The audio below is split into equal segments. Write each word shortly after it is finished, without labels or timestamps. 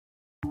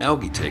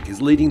Algae.Tec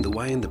is leading the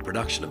way in the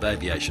production of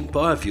aviation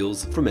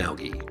biofuels from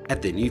algae.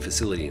 At their new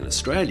facility in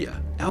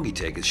Australia,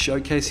 Algae.Tec is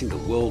showcasing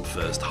the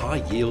world-first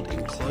high-yield,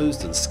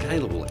 enclosed and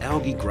scalable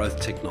algae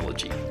growth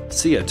technology.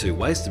 CO2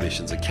 waste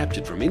emissions are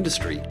captured from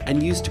industry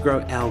and used to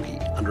grow algae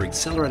under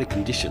accelerated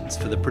conditions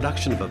for the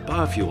production of a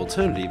biofuel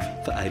alternative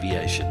for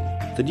aviation.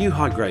 The new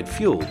high-grade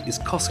fuel is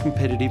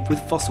cost-competitive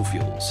with fossil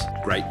fuels.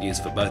 Great news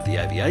for both the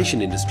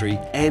aviation industry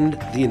and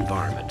the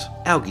environment.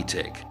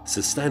 Algae.Tec,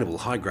 sustainable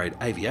high-grade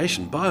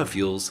aviation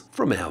biofuels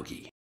from algae.